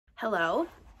Hello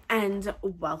and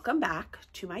welcome back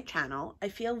to my channel. I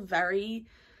feel very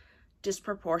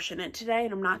disproportionate today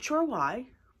and I'm not sure why,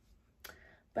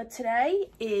 but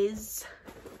today is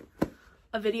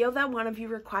a video that one of you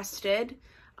requested,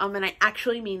 and I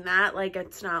actually mean that, like,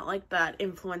 it's not like that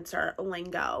influencer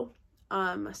lingo.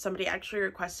 Somebody actually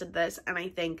requested this and I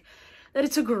think that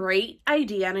it's a great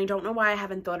idea, and I don't know why I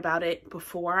haven't thought about it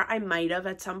before. I might have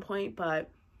at some point, but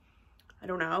I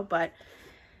don't know. But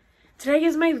today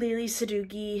is my LELE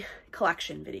SADOUGhi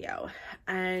collection video,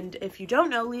 and if you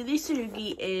don't know, LELE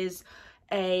SADOUGhi is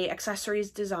a accessories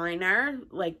designer,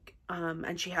 like,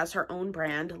 and she has her own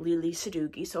brand, LELE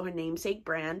SADOUGhi, so her namesake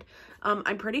brand.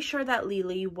 I'm pretty sure that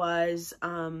LELE was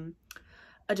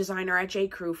a designer at J.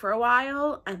 Crew for a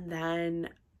while, and then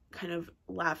kind of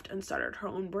left and started her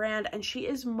own brand, and she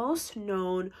is most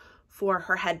known for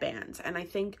her headbands, and I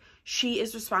think she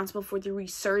is responsible for the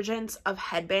resurgence of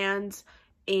headbands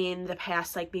in the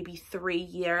past, like, maybe 3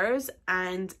 years,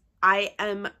 and I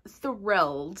am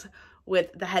thrilled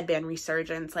with the headband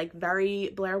resurgence, like very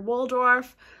Blair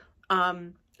Waldorf.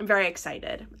 I'm very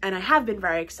excited, and I have been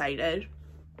very excited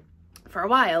for a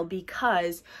while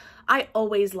because I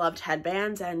always loved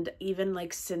headbands, and even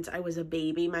like since I was a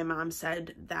baby, my mom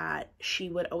said that she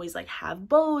would always like have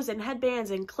bows and headbands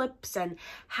and clips and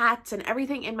hats and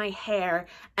everything in my hair,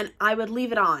 and I would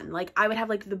leave it on. Like, I would have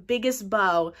like the biggest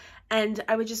bow and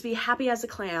I would just be happy as a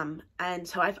clam. And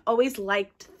so I've always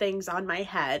liked things on my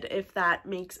head, if that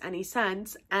makes any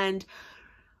sense. And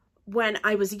when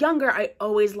I was younger, I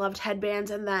always loved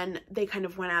headbands, and then they kind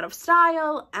of went out of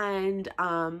style, and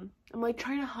I'm like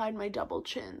trying to hide my double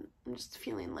chin. I'm just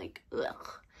feeling like, ugh.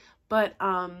 But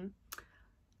I've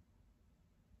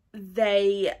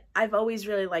always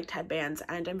really liked headbands,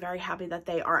 and I'm very happy that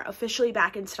they are officially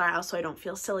back in style, so I don't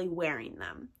feel silly wearing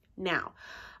them. Now,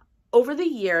 over the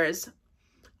years,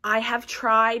 I have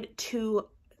tried to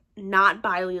not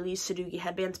buy LELE SADOUGhi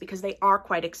headbands because they are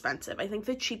quite expensive. I think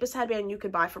the cheapest headband you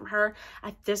could buy from her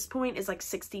at this point is like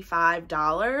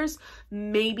 $65,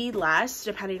 maybe less,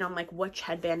 depending on like which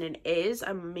headband it is.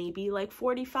 Maybe like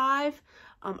 $45.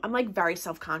 I'm like very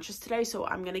self-conscious today, so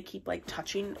I'm gonna keep like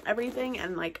touching everything,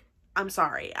 and like, I'm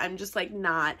sorry, I'm just like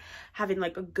not having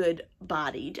like a good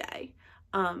body day.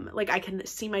 Like, I can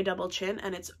see my double chin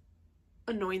and it's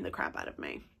annoying the crap out of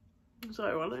me.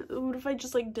 So what if I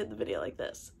just like did the video like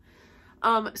this?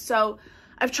 So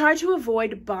I've tried to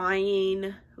avoid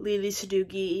buying LELE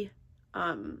SADOUGhi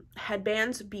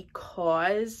headbands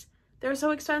because they're so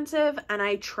expensive, and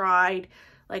I tried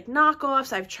like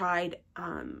knockoffs. I've tried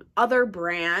other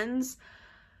brands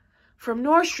from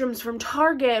Nordstrom's, from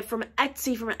Target, from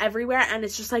Etsy, from everywhere, and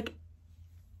it's just like,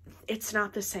 it's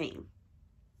not the same.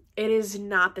 It is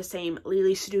not the same.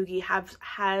 LELE SADOUGhi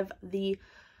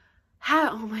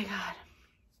oh my god.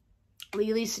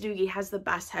 LELE SADOUGhi has the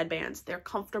best headbands. They're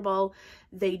comfortable.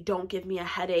 They don't give me a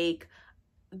headache.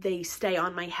 They stay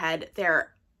on my head.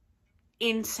 They're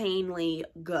insanely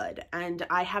good. And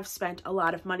I have spent a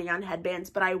lot of money on headbands,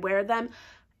 but I wear them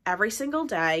every single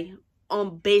day,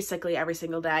 basically every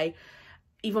single day.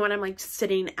 Even when I'm like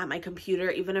sitting at my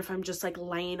computer, even if I'm just like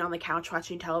laying on the couch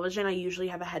watching television, I usually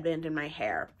have a headband in my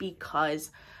hair because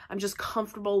I'm just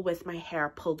comfortable with my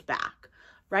hair pulled back.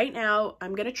 Right now,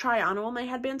 I'm going to try on all my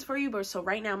headbands for you, but so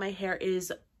right now my hair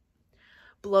is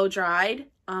blow dried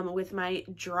with my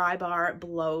Dry Bar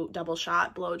double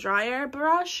shot blow dryer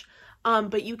brush.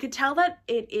 But you could tell that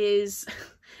it is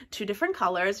two different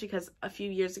colors because a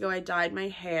few years ago I dyed my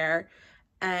hair,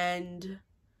 and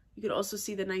you could also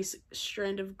see the nice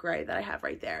strand of gray that I have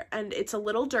right there. And it's a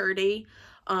little dirty.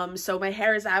 So my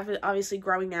hair is obviously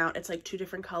growing out. It's like two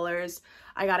different colors.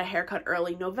 I got a haircut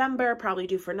early November, probably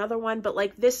due for another one, but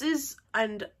like this is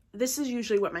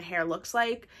usually what my hair looks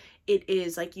like. It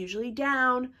is like usually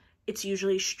down. It's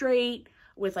usually straight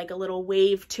with like a little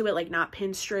wave to it, like not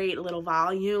pin straight, a little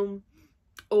volume,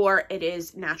 or it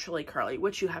is naturally curly,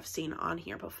 which you have seen on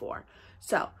here before.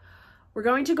 So we're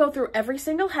going to go through every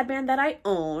single headband that I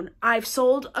own. I've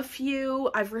sold a few,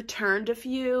 I've returned a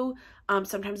few,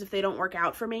 sometimes if they don't work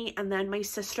out for me, and then my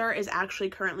sister is actually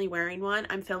currently wearing one.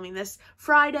 I'm filming this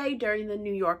Friday during the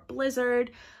New York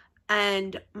blizzard,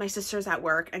 and my sister's at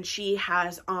work, and she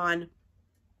has on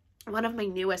one of my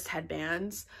newest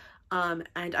headbands, and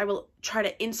I will try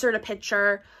to insert a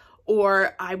picture,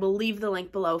 or I will leave the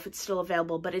link below if it's still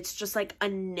available, but it's just like a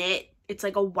knit. It's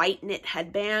like a white knit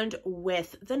headband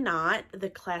with the knot, the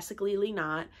classic LELE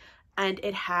knot, and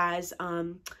it has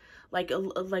like a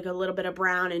little bit of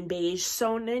brown and beige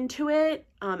sewn into it,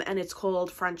 and it's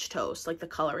called French Toast. Like, the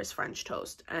color is French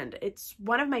Toast, and it's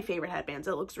one of my favorite headbands.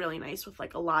 It looks really nice with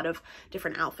like a lot of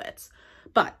different outfits.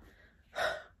 But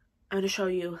I'm going to show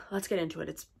you, let's get into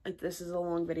it. This is a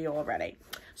long video already.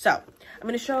 So I'm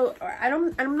going to show,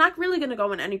 I'm not really going to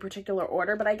go in any particular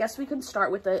order, but I guess we can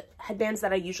start with the headbands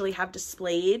that I usually have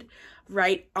displayed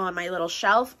right on my little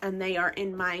shelf. And they are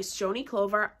in my Stony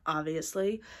Clover,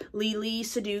 obviously, LELE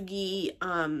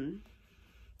SADOUGhi,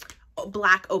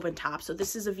 black open top. So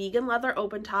this is a vegan leather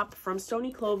open top from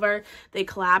Stony Clover. They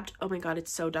collabed. Oh my God,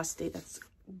 it's so dusty.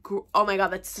 Oh my God,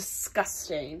 that's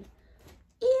disgusting.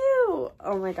 Ew.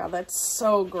 Oh my God, that's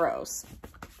so gross.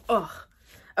 Ugh.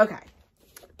 Okay.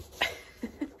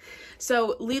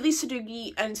 So LELE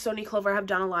SADOUGhi and Stony Clover have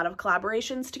done a lot of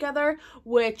collaborations together,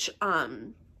 which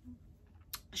it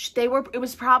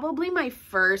was probably my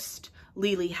first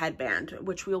LELE headband,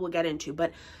 which we will get into,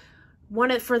 but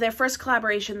for their first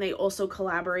collaboration, they also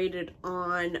collaborated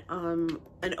on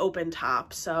an open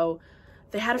top. So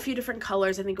they had a few different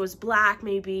colors. I think it was black,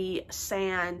 maybe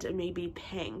sand, and maybe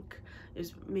pink. It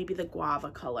was maybe the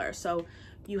guava color. So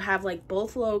you have like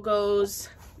both logos,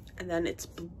 and then it's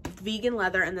vegan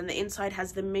leather, and then the inside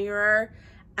has the mirror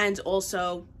and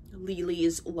also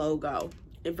LELE's logo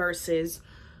versus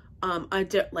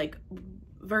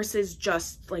versus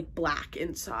just like black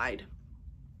inside,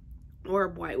 or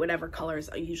white, whatever colors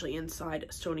are usually inside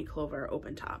Stony Clover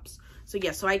open tops. So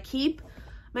yeah, so I keep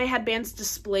my headbands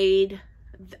displayed.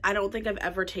 I don't think I've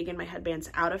ever taken my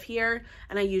headbands out of here,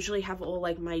 and I usually have all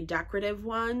like my decorative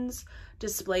ones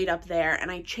displayed up there,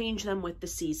 and I change them with the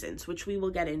seasons, which we will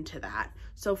get into that.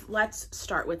 So let's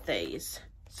start with these.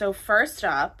 So first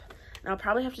up, and I'll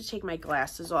probably have to take my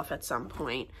glasses off at some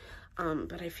point,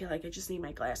 but I feel like I just need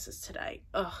my glasses today.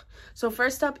 Ugh. So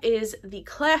first up is the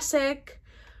classic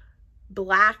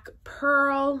black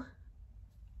pearl,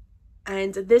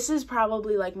 and this is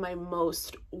probably like my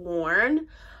most worn,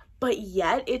 but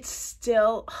yet it's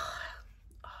still,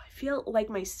 I feel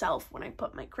like myself when I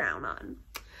put my crown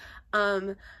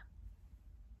on.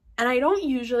 And I don't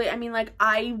usually, I mean, like,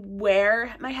 I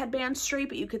wear my headband straight,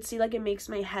 but you could see like it makes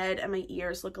my head and my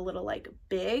ears look a little like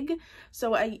big.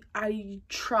 So I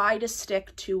try to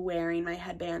stick to wearing my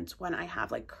headbands when I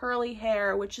have like curly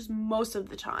hair, which is most of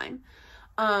the time.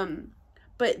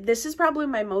 But this is probably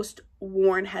my most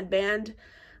worn headband.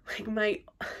 Like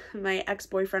my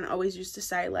ex-boyfriend always used to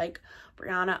say, like,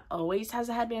 Brianna always has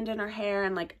a headband in her hair,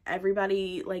 and like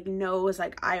everybody like knows,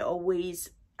 like I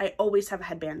always have a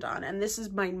headband on, and this is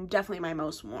definitely my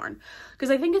most worn,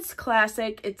 because I think it's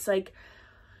classic. It's like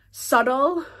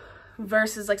subtle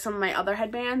versus like some of my other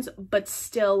headbands, but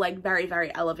still like very,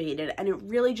 very elevated, and it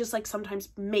really just like sometimes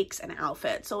makes an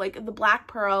outfit. So like the black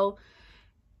pearl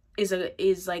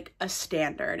is like a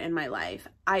standard in my life.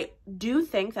 I do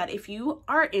think that if you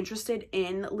are interested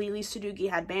in LELE SADOUGhi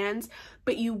headbands,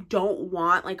 but you don't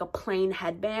want like a plain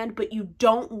headband, but you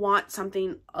don't want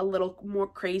something a little more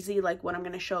crazy like what I'm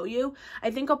going to show you, I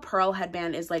think a pearl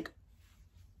headband is like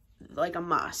a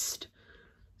must.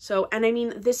 So, and I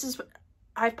mean,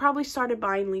 I've probably started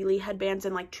buying LELE headbands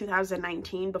in like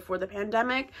 2019 before the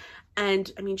pandemic,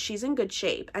 and I mean, she's in good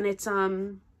shape, and it's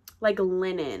like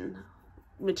linen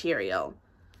material,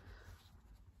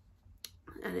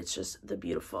 and it's just the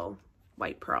beautiful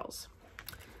white pearls.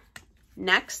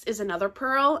 Next is another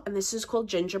pearl, and this is called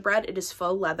Gingerbread. It is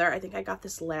faux leather. I think I got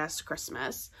this last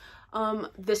Christmas.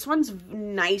 This one's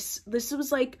nice. This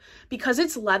was like, because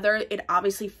it's leather, it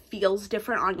obviously feels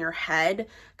different on your head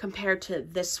compared to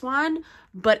this one,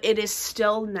 but it is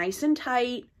still nice and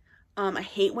tight. I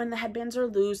hate when the headbands are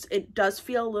loose. It does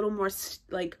feel a little more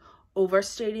like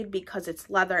overstated because it's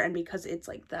leather and because it's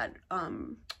like that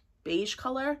beige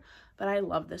color, but I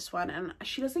love this one, and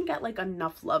she doesn't get like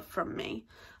enough love from me.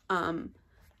 And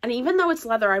even though it's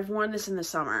leather, I've worn this in the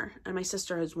summer, and my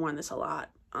sister has worn this a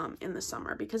lot in the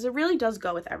summer because it really does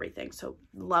go with everything. So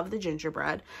love the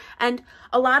gingerbread. And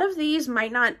a lot of these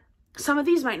some of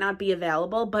these might not be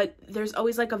available, but there's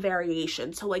always like a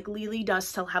variation. So like LELE does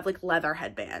still have like leather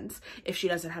headbands if she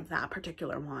doesn't have that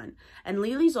particular one. And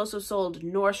LELE's also sold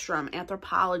Nordstrom,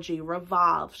 Anthropologie,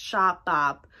 Revolve, Shop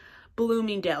Bop,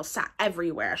 Bloomingdale's,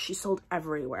 everywhere. She sold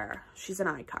everywhere. She's an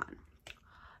icon.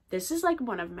 This is like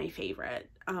one of my favorite.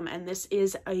 And this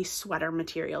is a sweater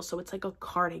material. So it's like a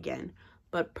cardigan,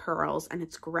 but pearls, and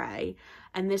it's gray.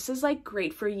 And this is like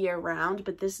great for year round,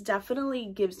 but this definitely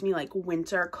gives me like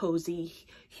winter cozy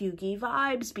Hughie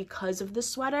vibes because of the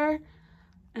sweater.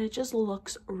 And it just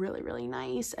looks really, really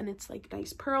nice. And it's like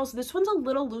nice pearls. This one's a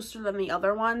little looser than the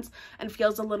other ones and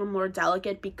feels a little more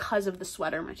delicate because of the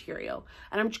sweater material.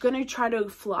 And I'm going to try to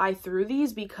fly through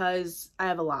these because I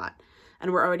have a lot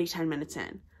and we're already 10 minutes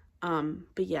in.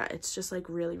 But yeah, it's just like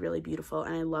really, really beautiful.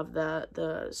 And I love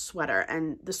the sweater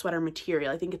and the sweater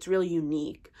material. I think it's really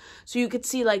unique. So you could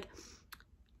see like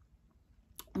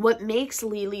What makes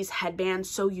LELE's headband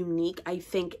so unique, I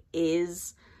think,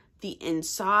 is the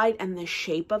inside and the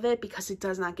shape of it, because it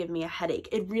does not give me a headache.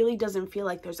 It really doesn't feel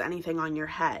like there's anything on your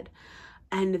head.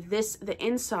 And this, the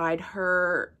inside,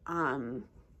 her,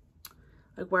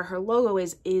 like where her logo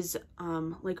is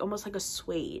like almost like a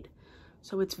suede.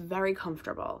 So it's very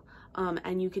comfortable.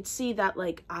 And you could see that,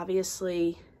 like,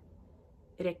 obviously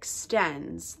it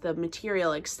extends, the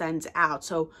material extends out.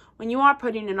 So when you are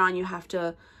putting it on, you have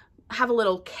to have a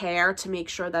little care to make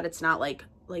sure that it's not like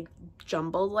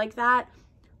jumbled like that.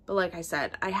 But like I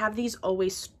said, I have these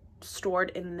always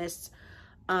stored in this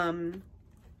open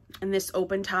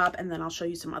top, and then I'll show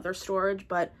you some other storage.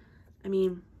 But I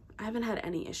mean, I haven't had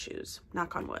any issues,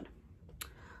 knock on wood.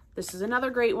 This is another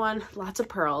great one, lots of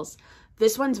pearls.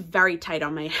 This one's very tight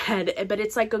on my head, but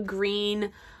it's like a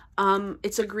green,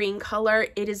 it's a green color.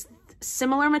 It is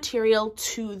similar material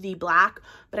to the black,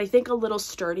 but I think a little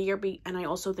sturdier, and I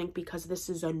also think because this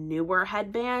is a newer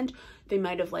headband, they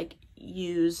might have like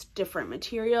used different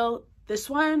material. This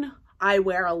one I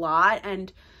wear a lot,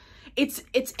 and it's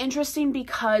interesting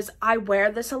because I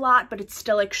wear this a lot, but it's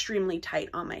still extremely tight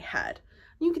on my head.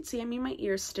 You can see, I mean, my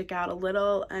ears stick out a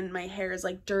little, and my hair is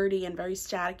like dirty and very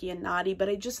staticky and knotty, but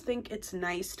I just think it's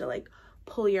nice to like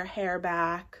pull your hair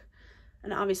back.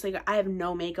 And obviously I have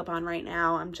no makeup on right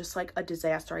now. I'm just like a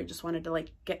disaster. I just wanted to like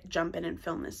jump in and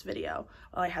film this video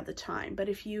while I had the time. But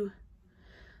if you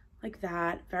like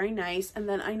that, very nice. And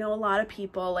then I know a lot of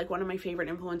people, like one of my favorite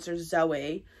influencers,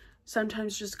 Zoe,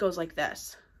 sometimes just goes like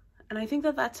this. And I think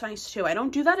that that's nice too. I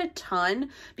don't do that a ton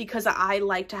because I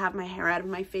like to have my hair out of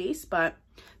my face, but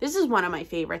this is one of my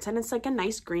favorites, and it's like a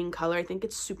nice green color. I think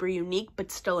it's super unique,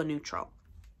 but still a neutral.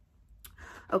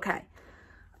 Okay.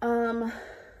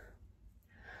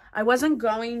 I wasn't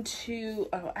going to,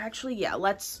 oh, actually, yeah,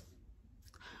 I'm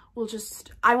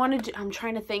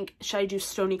trying to think, should I do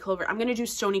Stony Clover? I'm going to do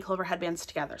Stony Clover headbands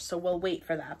together, so we'll wait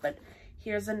for that. But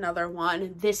here's another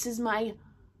one. This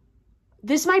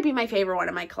might be my favorite one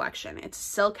in my collection. It's a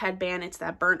silk headband. It's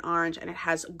that burnt orange, and it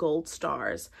has gold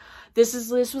stars. This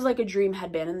was like a dream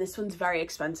headband, and this one's very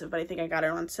expensive, but I think I got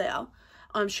it on sale.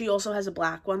 She also has a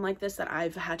black one like this that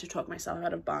I've had to talk myself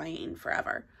out of buying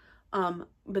forever.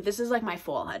 But this is like my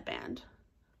fall headband.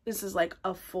 This is like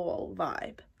a fall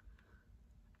vibe.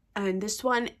 And this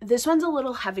one's a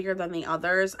little heavier than the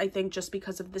others, I think, just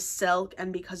because of the silk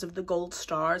and because of the gold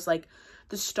stars. Like,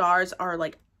 the stars are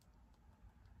like,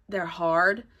 they're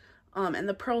hard, and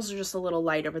the pearls are just a little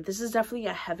lighter, but this is definitely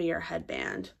a heavier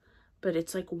headband. But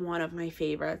it's like one of my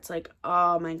favorites. Like,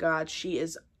 oh my god, she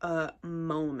is a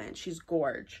moment. She's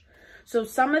gorge. So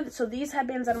these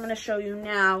headbands that I'm going to show you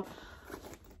now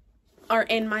are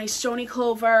in my Stony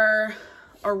Clover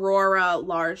Aurora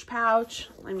large pouch.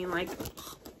 I mean, like,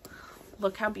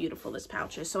 look how beautiful this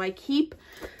pouch is. So I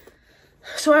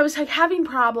was like having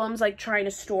problems like trying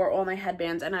to store all my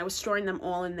headbands, and I was storing them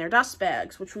all in their dust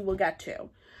bags, which we will get to.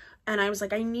 And I was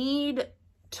like, I need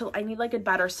like a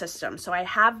better system. So I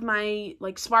have my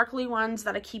like sparkly ones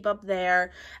that I keep up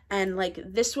there, and like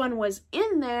this one was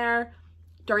in there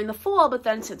during the fall, but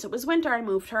then since it was winter, I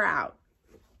moved her out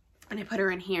and I put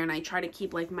her in here, and I try to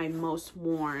keep like my most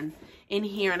worn in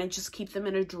here, and I just keep them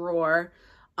in a drawer.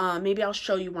 Maybe I'll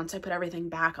show you once I put everything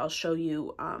back. I'll show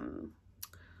you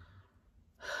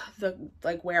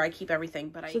like where I keep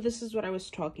everything. So this is what I was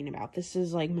talking about. This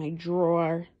is like my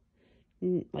drawer,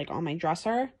 like on my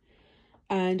dresser,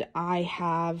 and I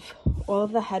have all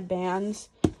of the headbands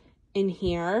in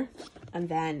here, and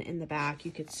then in the back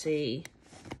you could see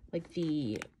like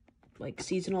the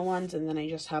seasonal ones, and then I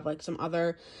just have like some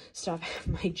other stuff. I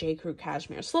have my J. Crew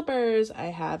cashmere slippers, I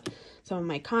have some of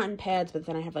my cotton pads, but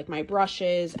then I have like my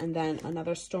brushes, and then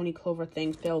another Stony Clover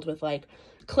thing filled with like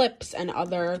clips and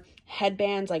other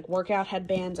headbands, like workout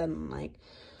headbands and like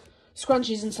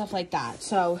scrunchies and stuff like that.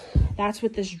 So that's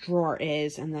what this drawer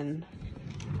is, and then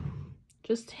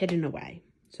just hidden away.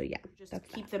 So yeah, just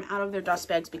keep them out of their dust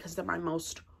bags because they're my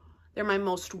most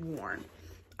worn.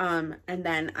 And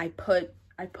then I put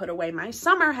away my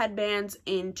summer headbands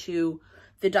into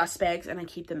the dust bags, and I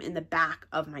keep them in the back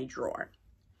of my drawer.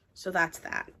 So that's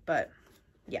that. But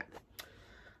yeah.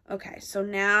 Okay, so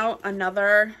now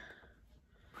another.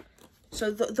 So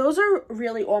those are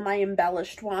really all my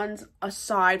embellished ones,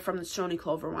 aside from the Stony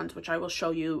Clover ones, which I will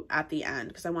show you at the end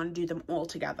because I want to do them all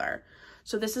together.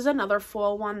 So this is another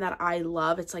fall one that I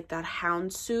love. It's like that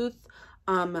houndstooth.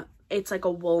 It's like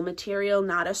a wool material,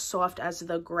 not as soft as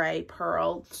the gray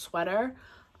pearl sweater.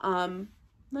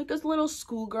 Like a little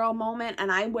schoolgirl moment, and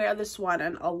I wear this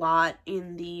one a lot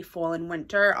in the fall and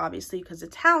winter, obviously because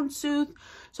it's houndstooth,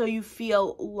 so you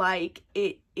feel like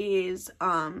it is,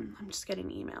 I'm just getting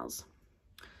emails.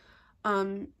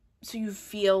 So you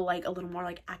feel like a little more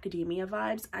like academia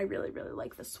vibes. I really, really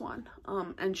like this one.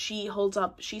 And she's held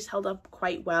up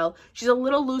quite well. She's a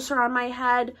little looser on my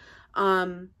head.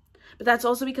 But that's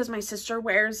also because my sister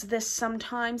wears this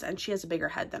sometimes and she has a bigger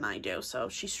head than I do. So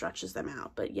she stretches them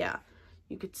out. But yeah,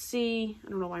 you could see, I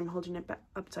don't know why I'm holding it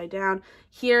upside down.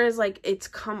 Here is like, it's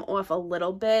come off a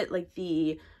little bit, like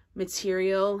the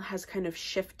material has kind of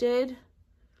shifted,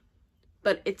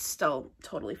 but it's still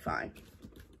totally fine.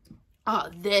 Oh,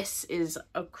 this is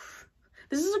a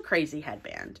crazy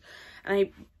headband,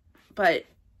 but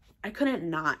I couldn't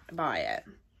not buy it.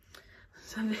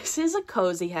 So this is a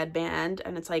cozy headband,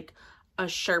 and it's like a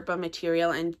Sherpa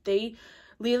material, and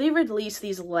LELE released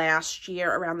these last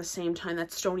year around the same time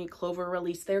that Stony Clover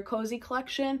released their cozy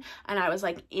collection, and I was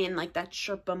like in like that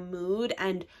Sherpa mood,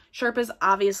 and Sherpa's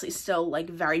obviously still like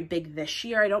very big this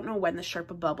year. I don't know when the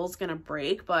Sherpa bubble's gonna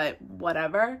break, but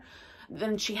whatever.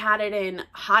 Then she had it in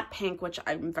hot pink, which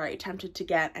I'm very tempted to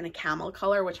get, and a camel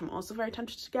color, which I'm also very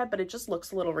tempted to get, but it just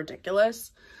looks a little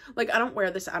ridiculous. Like, I don't wear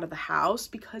this out of the house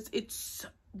because it's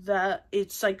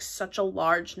like such a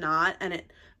large knot and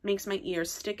it makes my ears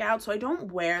stick out. So I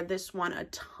don't wear this one a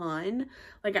ton.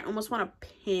 Like, I almost want to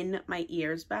pin my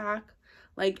ears back.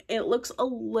 Like, it looks a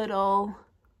little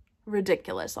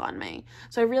ridiculous on me.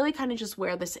 So I really kind of just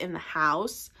wear this in the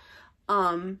house.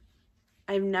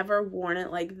 I've never worn it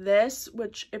like this,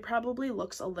 which it probably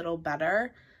looks a little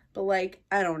better, but like,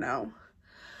 I don't know.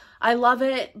 I love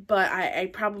it, but I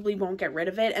probably won't get rid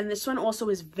of it. And this one also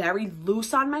is very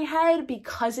loose on my head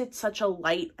because it's such a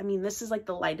light, I mean, this is like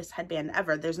the lightest headband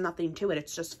ever. There's nothing to it.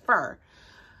 It's just fur.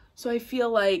 So I feel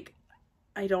like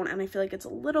I feel like it's a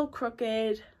little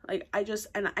crooked. Like, I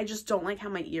just don't like how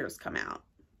my ears come out.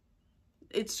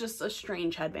 It's just a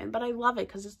strange headband, but I love it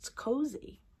because it's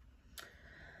cozy.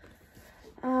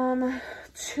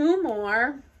 Two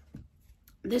more.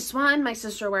 This one my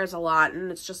sister wears a lot,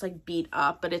 and it's just like beat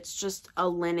up, but it's just a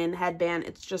linen headband.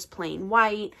 It's just plain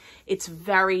white. It's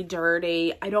very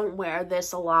dirty. I don't wear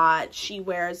this a lot. She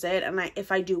wears it, and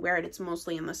if I do wear it, it's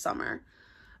mostly in the summer.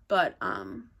 But I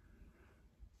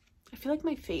feel like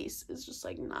my face is just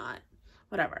like not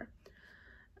whatever.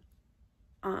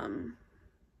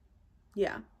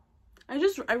 Yeah. I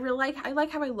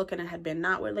like how I look in a headband,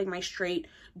 not with like my straight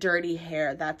dirty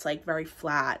hair that's like very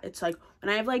flat. It's like when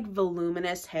I have like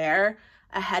voluminous hair,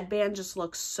 a headband just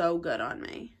looks so good on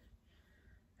me.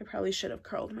 I probably should have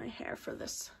curled my hair for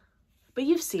this, but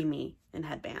you've seen me in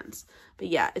headbands. But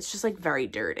yeah, it's just like very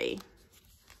dirty.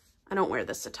 I don't wear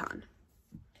this a ton.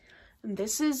 And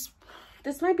this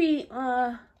might be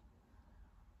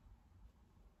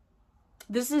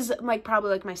this is like probably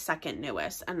like my second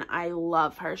newest, and I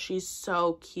love her. She's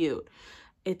so cute.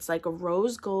 It's like a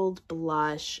rose gold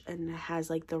blush, and it has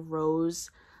like the rose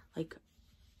like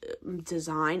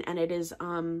design, and it is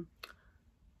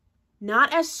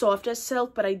not as soft as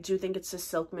silk, but I do think it's a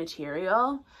silk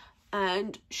material.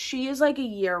 And she is like a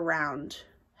year-round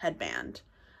headband.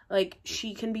 Like,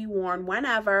 she can be worn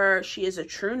whenever. She is a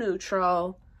true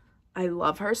neutral. I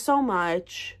love her so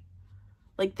much.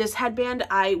 Like, this headband,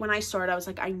 when I saw it, I was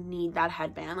like, I need that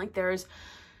headband. Like,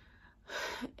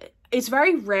 it's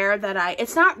very rare that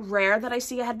it's not rare that I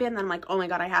see a headband that I'm like, oh my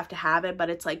God, I have to have it.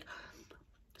 But it's like,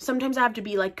 sometimes I have to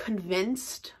be like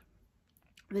convinced.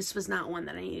 This was not one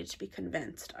that I needed to be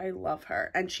convinced. I love her.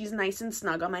 And she's nice and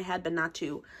snug on my head, but not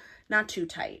too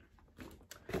tight.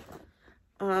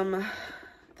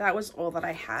 That was all that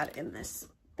I had in this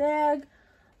bag.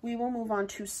 We will move on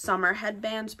to summer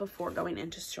headbands before going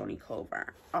into Stony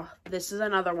Clover. Oh, this is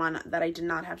another one that I did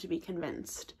not have to be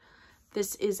convinced.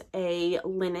 This is a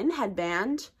linen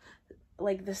headband,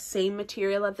 like the same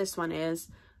material that this one is,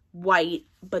 white,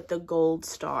 but the gold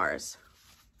stars.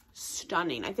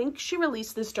 Stunning. I think she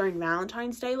released this during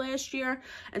Valentine's Day last year,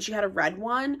 and she had a red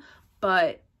one,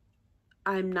 but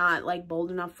I'm not like bold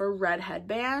enough for a red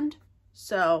headband,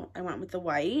 so I went with the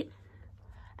white.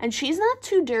 And she's not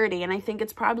too dirty, and I think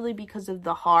it's probably because of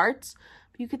the hearts.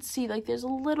 But you could see, like, there's a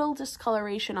little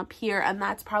discoloration up here, and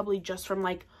that's probably just from,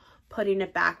 like, putting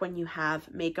it back when you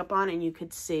have makeup on. And you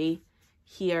could see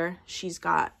here, she's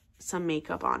got some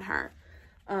makeup on her.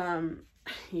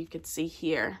 You could see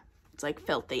here, it's, like,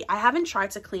 filthy. I haven't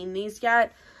tried to clean these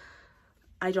yet.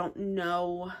 I don't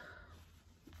know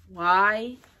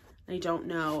why. I don't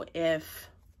know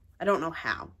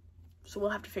how. So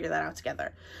we'll have to figure that out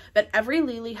together. But every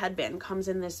LELE headband comes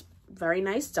in this very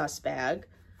nice dust bag.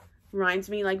 Reminds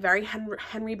me like very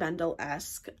Henry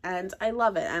Bendel-esque. And I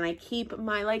love it. And I keep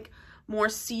my like more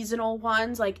seasonal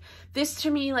ones. Like this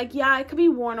to me, like, yeah, it could be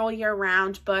worn all year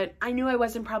round. But I knew I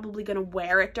wasn't probably going to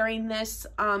wear it during this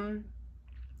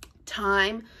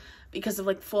time. because of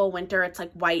like fall winter, it's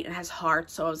like white and has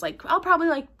hearts. So I was like, I'll probably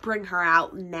like bring her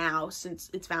out now since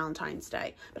it's Valentine's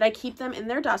Day. But I keep them in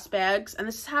their dust bags, and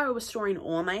this is how I was storing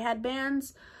all my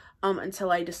headbands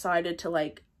until I decided to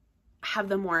like have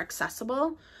them more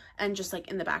accessible and just like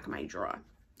in the back of my drawer.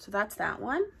 So that's that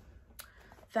one.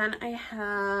 Then I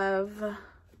have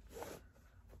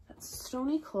that's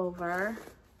Stony Clover.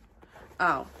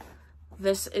 Oh,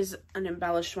 this is an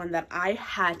embellished one that I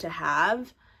had to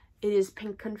have. It is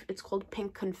pink, it's called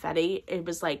Pink Confetti. It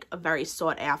was like a very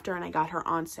sought after, and I got her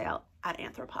on sale at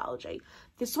Anthropologie.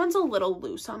 This one's a little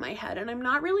loose on my head, and I'm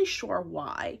not really sure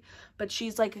why, but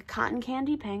she's like a cotton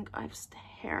candy pink. I have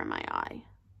hair in my eye.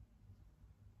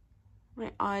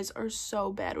 My eyes are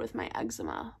so bad with my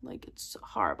eczema. Like, it's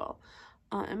horrible.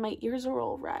 And my ears are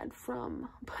all red from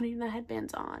putting the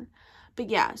headbands on. But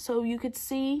yeah, so you could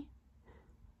see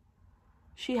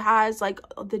she has like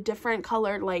the different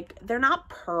colored, like, they're not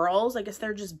pearls. I guess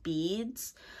they're just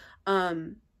beads.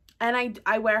 And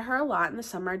I wear her a lot in the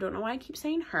summer. I don't know why I keep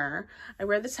saying her. I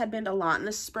wear this headband a lot in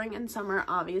the spring and summer,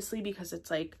 obviously, because it's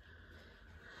like,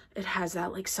 it has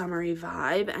that like summery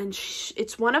vibe, and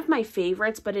it's one of my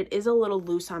favorites, but it is a little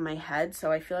loose on my head,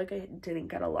 so I feel like I didn't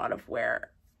get a lot of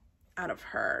wear out of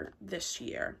her this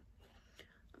year,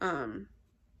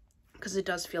 because it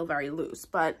does feel very loose,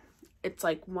 but it's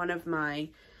like one of my,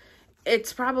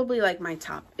 it's probably like my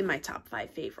top 5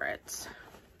 favorites,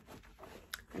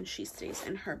 and she stays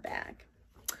in her bag.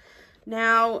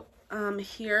 Now,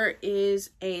 here is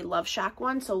a Love Shack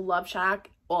one. So Love Shack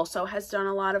also has done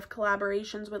a lot of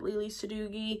collaborations with LELE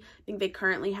Sadoughhi. I think they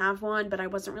currently have one, but I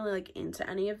wasn't really like into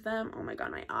any of them. Oh my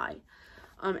god, my eye.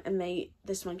 And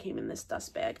this one came in this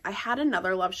dust bag. I had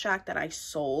another Love Shack that I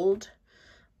sold.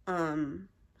 And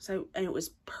it was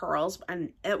pearls,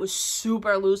 and it was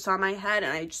super loose on my head,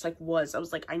 and I just like I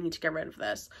was like, I need to get rid of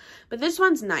this. But this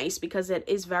one's nice because it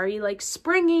is very like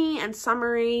springy and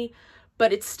summery,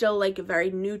 but it's still like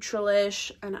very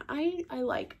neutralish, and I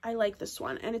like this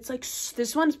one. And it's like,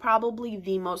 this one's probably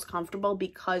the most comfortable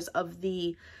because of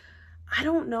the, I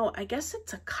don't know, I guess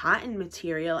it's a cotton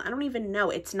material. I don't even know.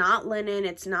 It's not linen.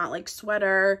 It's not like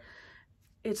sweater.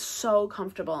 It's so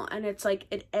comfortable, and it's like,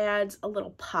 it adds a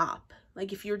little pop.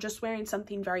 Like if you're just wearing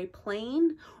something very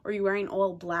plain, or you're wearing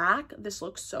all black, this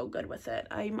looks so good with it.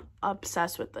 I'm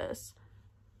obsessed with this.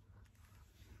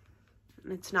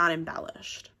 And it's not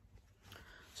embellished.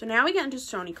 So now we get into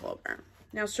Stony Clover.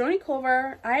 Now Stony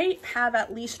Clover, I have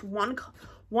at least one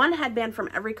headband from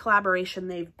every collaboration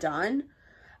they've done.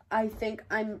 I think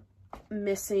I'm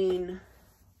missing,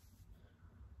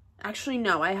 actually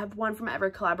no, I have one from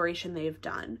every collaboration they've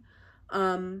done.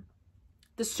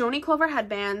 The Stony Clover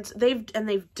headbands, they've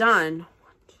done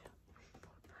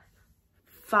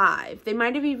 5. They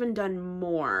might have even done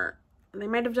more. They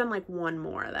might have done like one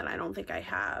more that I don't think I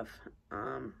have.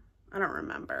 I don't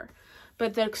remember.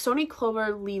 But the Stony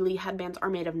Clover LELE headbands are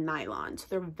made of nylon, so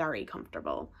they're very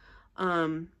comfortable.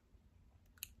 And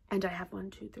I have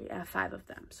 5 of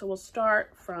them. So we'll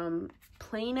start from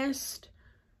plainest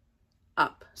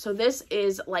up. So this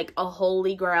is like a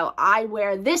holy grail.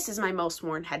 This is my most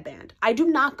worn headband. I do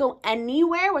not go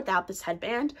anywhere without this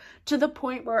headband, to the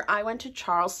point where I went to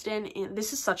Charleston, and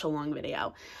this is such a long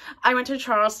video. I went to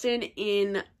Charleston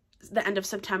in the end of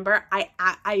September.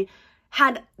 I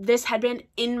had this headband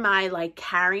in my like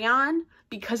carry-on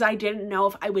because I didn't know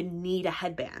if I would need a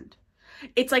headband.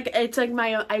 It's like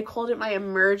I called it my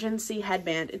emergency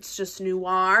headband. It's just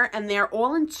noir, and they're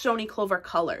all in Stony Clover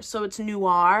colors. So it's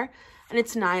noir, and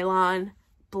it's nylon,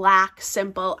 black,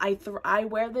 simple. I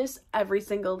wear this every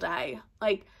single day.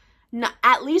 Like,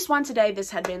 at least once a day,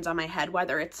 this headband's on my head,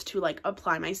 whether it's to like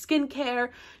apply my skincare,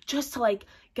 just to like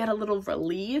get a little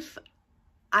relief.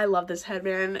 I love this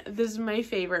headband. This is my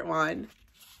favorite one.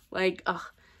 Like, ugh.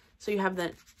 So you have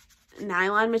the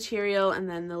nylon material, and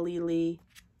then the LELE,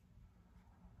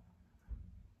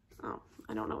 oh,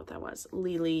 I don't know what that was,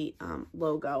 LELE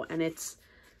logo, and it's,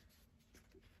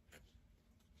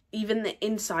 even the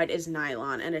inside is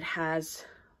nylon, and it has,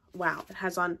 wow,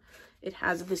 it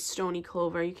has this Stony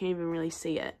Clover, you can't even really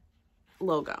see it,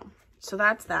 logo. So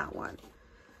that's that one.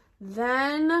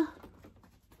 Then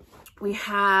we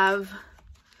have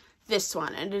this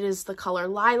one, and it is the color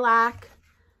lilac,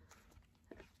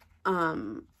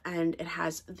 and it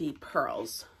has the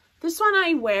pearls. This one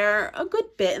I wear a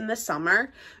good bit in the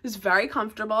summer. It's very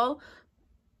comfortable.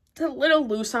 It's a little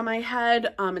loose on my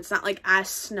head. It's not like as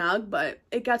snug, but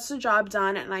it gets the job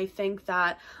done. And I think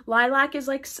that lilac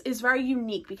is very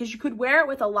unique because you could wear it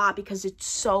with a lot because it's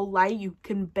so light. You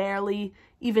can barely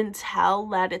even tell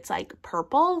that it's like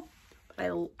purple. But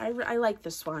I like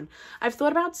this one. I've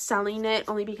thought about selling it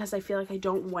only because I feel like I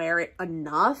don't wear it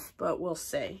enough, but we'll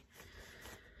see.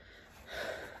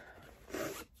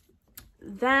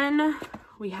 Then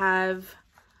we have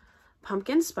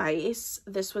Pumpkin Spice.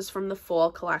 This was from the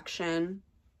fall collection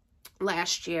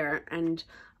last year, and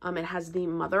it has the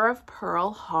mother of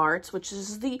pearl hearts, which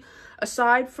is the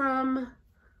aside from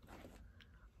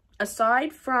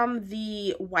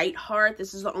the white heart,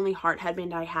 this is the only heart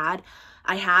headband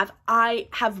I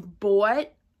have bought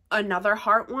another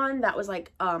heart one that was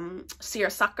like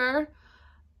seersucker,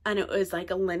 and it was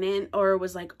like a linen, or it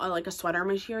was like a sweater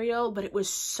material, but it was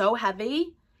so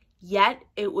heavy, yet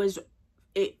it was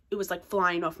like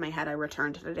flying off my head. I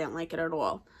returned it. I didn't like it at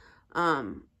all.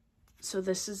 So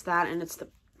this is that, and it's the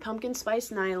Pumpkin Spice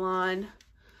nylon.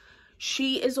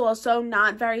 She is also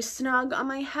not very snug on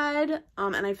my head,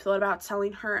 and I've thought about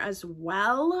selling her as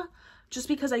well, just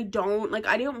because I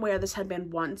didn't wear this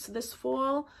headband once this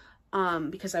fall,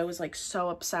 because I was like so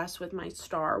obsessed with my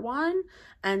star one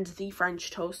and the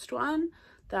French toast one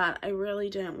that I really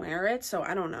didn't wear it. So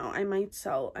I don't know, I might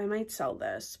sell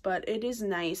this, but it is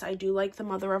nice. I do like the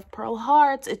mother of pearl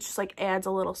hearts. It just like adds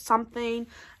a little something,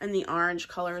 and the orange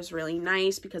color is really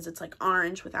nice because it's like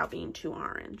orange without being too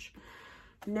orange.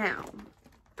 Now,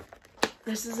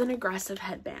 this is an aggressive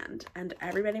headband, and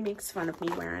everybody makes fun of me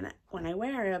wearing it when I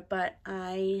wear it, but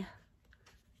I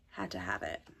had to have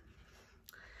it.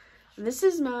 This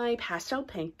is my pastel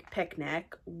pink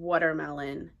picnic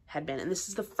watermelon headband, and this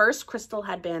is the first crystal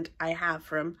headband I have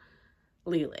from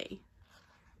LELE.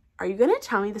 Are you gonna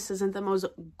tell me this isn't the most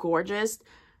gorgeous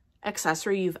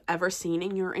accessory you've ever seen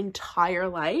in your entire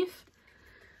life?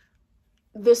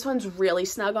 This one's really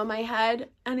snug on my head,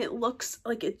 and it looks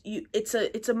like it's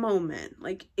a moment.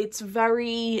 Like it's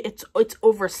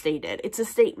overstated. It's a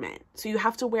statement. So you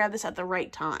have to wear this at the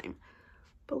right time.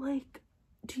 But like,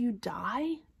 do you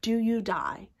die? Do you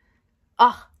die?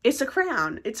 Oh, it's a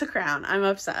crown. It's a crown. I'm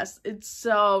obsessed. It's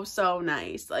so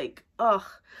nice. Like, oh,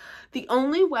 the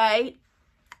only way,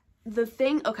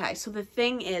 okay, so the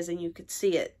thing is, and you could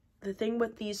see it, the thing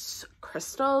with these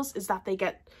crystals is that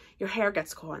your hair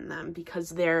gets caught in them, because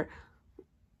they're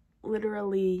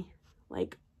literally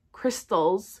like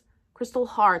crystal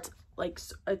hearts. Like,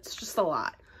 it's just a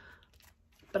lot.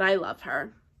 But I love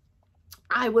her.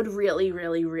 I would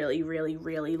really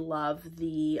love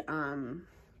the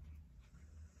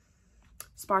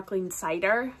sparkling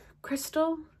cider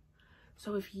crystal.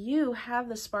 So if you have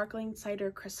the sparkling cider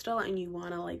crystal and you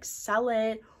want to like sell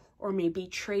it, or maybe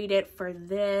trade it for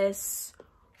this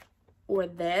or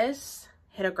this,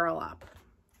 hit a girl up,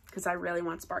 because I really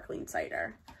want sparkling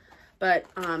cider. But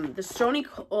the Stony,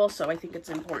 also I think it's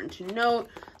important to note,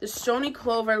 the Stony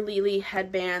Clover LELE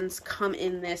headbands come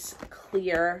in this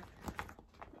clear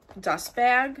dust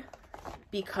bag,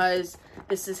 because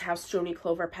this is how Stony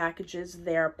Clover packages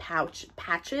their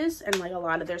patches and like a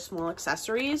lot of their small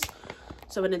accessories.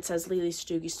 So when it says LELE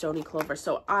Sadoughhi Stony Clover,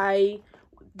 so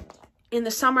in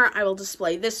the summer I will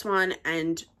display this one,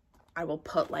 and I will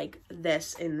put like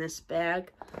this in this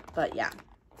bag. But yeah.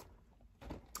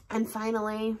 And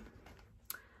finally,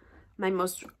 my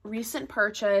most recent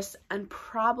purchase, and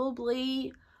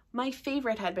probably my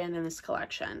favorite headband in this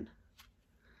collection,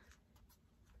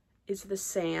 is the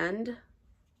sand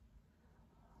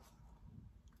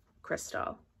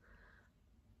crystal.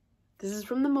 This is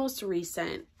from the most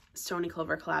recent Stony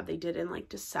Clover collab they did in like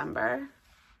December.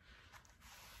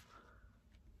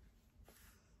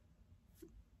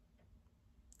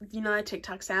 You know that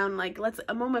TikTok sound? Like,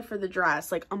 a moment for the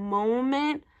dress. Like, a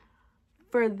moment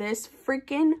for this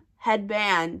freaking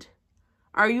headband.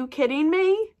 Are you kidding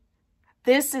me?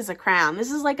 This is a crown.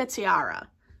 This is like a tiara.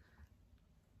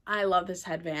 I love this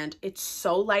headband. It's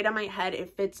so light on my head.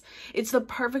 It fits. It's the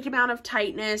perfect amount of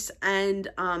tightness and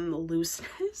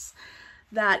looseness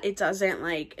that it doesn't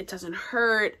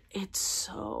hurt. It's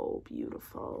so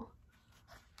beautiful.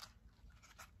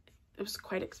 It was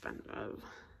quite expensive.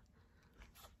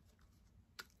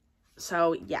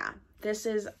 So yeah, this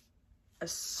is a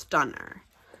stunner.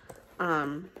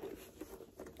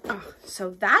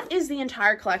 So that is the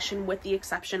entire collection, with the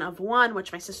exception of one,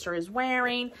 which my sister is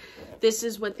wearing. This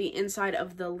is what the inside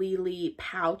of the LELE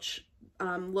pouch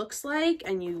looks like.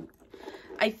 And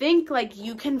I think like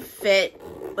you can fit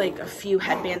like a few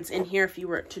headbands in here if you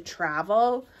were to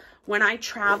travel. When I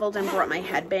traveled and brought my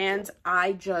headbands,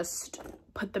 I just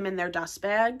put them in their dust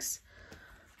bags.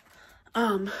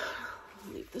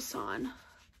 Leave this on.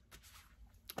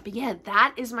 But yeah,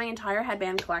 that is my entire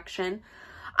headband collection.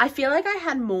 I feel like I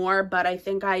had more, but I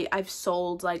think I've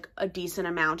sold like a decent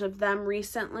amount of them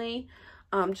recently.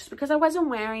 just because I wasn't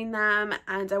wearing them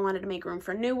and I wanted to make room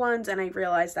for new ones. And I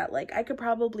realized that like I could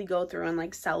probably go through and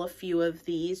like sell a few of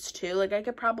these too. Like I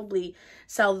could probably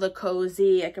sell the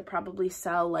cozy. I could probably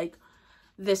sell like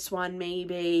this one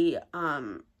maybe.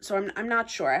 So I'm not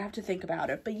sure. I have to think about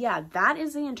it. But yeah, that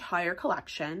is the entire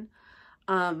collection.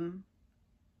 A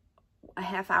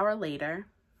half hour later.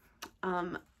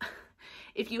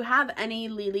 If you have any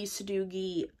LELE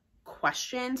Sadoughhi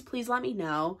questions, please let me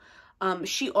know.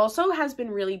 She also has been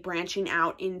really branching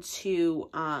out into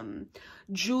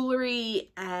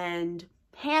jewelry and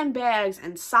handbags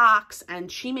and socks,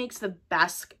 and she makes the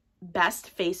best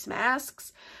face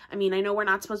masks. I mean, I know we're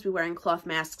not supposed to be wearing cloth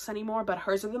masks anymore, but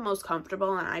hers are the most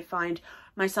comfortable, and I find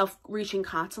myself reaching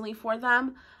constantly for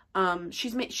them.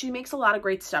 She makes a lot of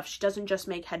great stuff. She doesn't just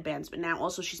make headbands, but now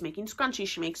also she's making scrunchies,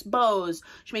 she makes bows,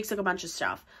 she makes like a bunch of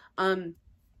stuff.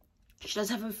 She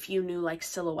does have a few new like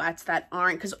silhouettes that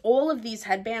aren't, because all of these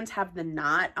headbands have the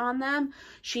knot on them.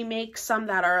 She makes some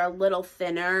that are a little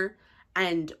thinner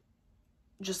and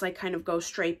just like kind of go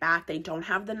straight back. They don't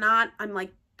have the knot. I'm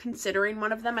like considering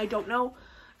one of them. I don't know,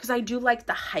 because I do like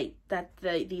the height that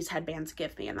these headbands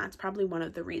give me, and that's probably one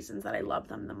of the reasons that I love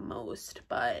them the most.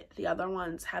 But the other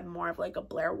ones have more of like a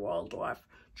Blair Waldorf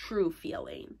true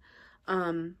feeling.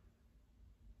 But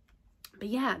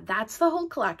yeah, that's the whole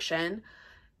collection.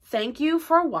 Thank you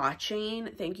for watching.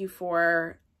 Thank you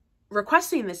for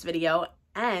requesting this video,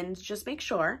 and just make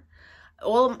sure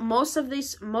most of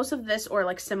this or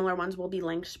like similar ones will be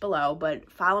linked below,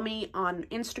 but follow me on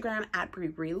Instagram at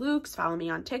BreeBreeLukes, follow me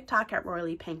on TikTok at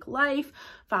RoyallyPinkLife,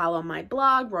 follow my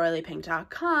blog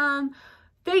RoyallyPink.com,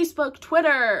 Facebook,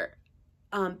 Twitter,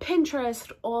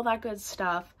 Pinterest, all that good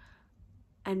stuff,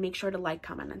 and make sure to like,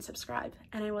 comment, and subscribe,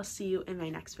 and I will see you in my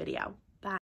next video.